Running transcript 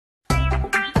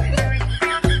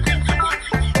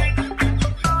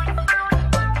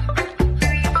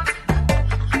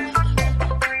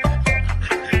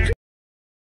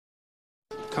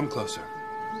closer.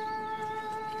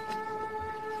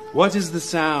 What is the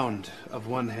sound of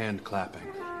one hand clapping?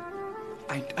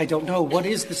 I don't know. What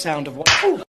is the sound of one...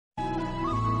 Oh!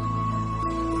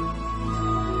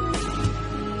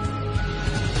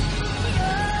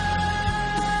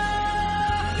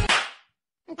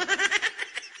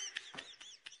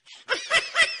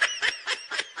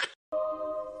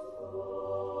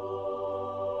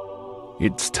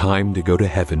 It's time to go to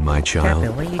heaven, my child. Stop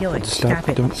it, what are you doing? Stop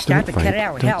it, don't Stop it, fight. cut it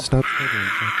out, Don't help. stop.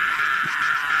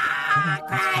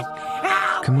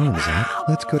 Come on, Zach.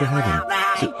 Let's go to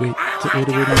heaven. Wait.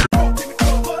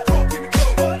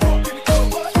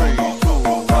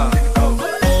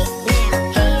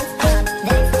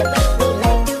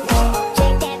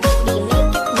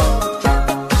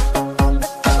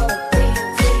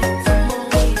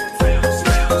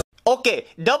 Okay,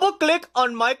 double click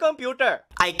on my computer.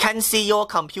 I can see your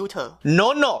computer.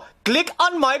 No. Click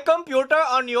on my computer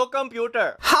on your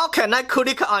computer. How can I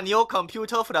click on your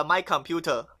computer from my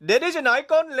computer? There is an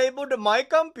icon labeled my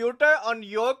computer on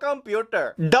your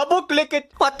computer. Double click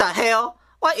it. What the hell?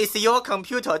 What is your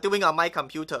computer doing on my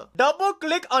computer? Double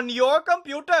click on your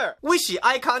computer. Which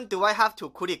icon do I have to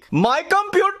click? My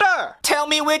computer. Tell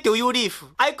me, where do you live?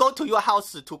 I go to your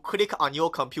house to click on your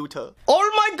computer.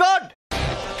 Oh my god!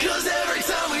 'Cause every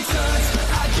time we touch,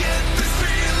 I get this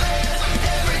feeling.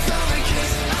 Every time we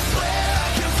kiss, I swear I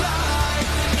can fly.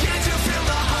 Can't you feel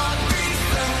the heartbeat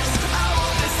fast? I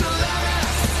want this to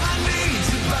last. I need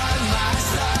you by my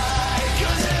side.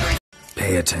 'Cause every...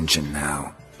 Pay attention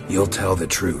now. You'll tell the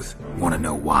truth. Want to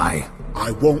know why?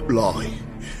 I won't lie.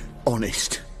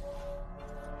 Honest.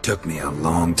 Took me a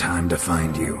long time to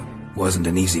find you. Wasn't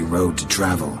an easy road to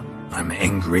travel. I'm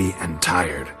angry and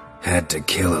tired. Had to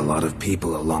kill a lot of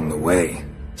people along the way.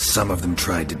 Some of them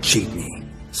tried to cheat me.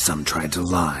 Some tried to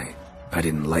lie. I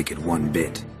didn't like it one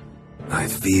bit. I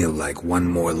feel like one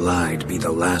more lie'd be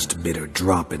the last bitter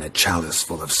drop in a chalice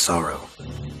full of sorrow.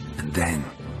 And then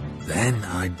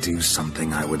I'd do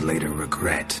something I would later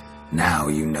regret. Now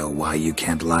you know why you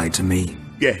can't lie to me?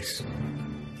 Yes.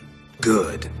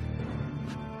 Good.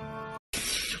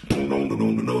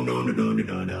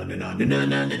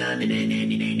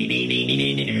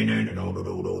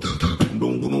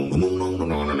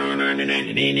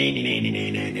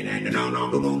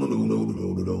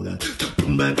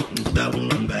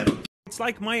 It's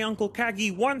like my Uncle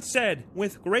Kagi once said,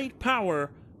 with great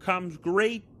power comes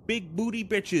great big booty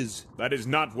bitches. That is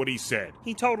not what he said.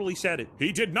 He totally said it.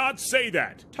 He did not say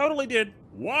that. Totally did.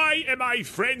 Why am I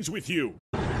friends with you?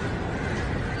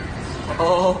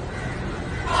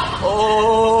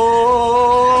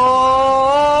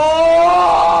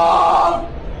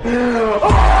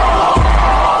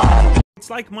 It's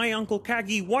like my Uncle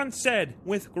Kagi once said,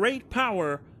 with great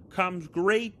power comes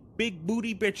great big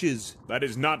booty bitches. That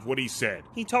is not what he said.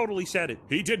 He totally said it.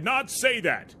 He did not say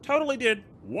that. Totally did.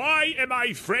 Why am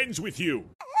I friends with you?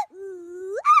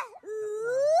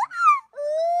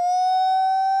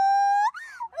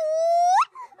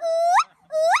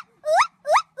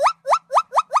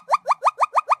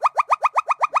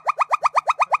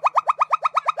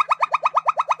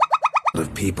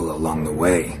 Of people along the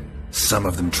way. Some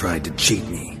of them tried to cheat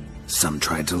me. Some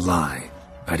tried to lie.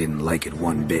 I didn't like it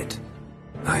one bit.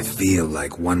 I feel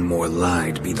like one more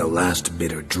lie'd be the last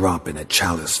bitter drop in a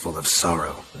chalice full of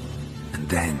sorrow. And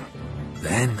then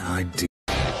I'd do...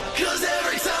 'Cause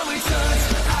every time we touch,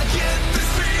 I get this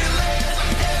feeling.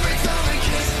 Every time we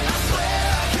kiss, I swear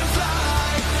I can fly.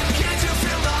 Can't you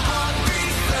feel the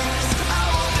heartbeat fast? I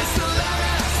want this to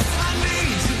last. I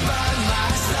need you by my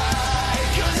side.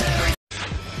 'Cause every...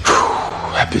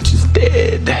 That bitch is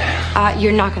dead.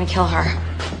 You're not gonna kill her.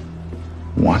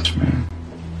 Watch, man.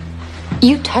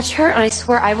 You touch her, and I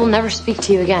swear I will never speak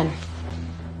to you again.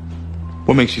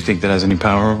 What makes you think that has any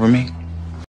power over me?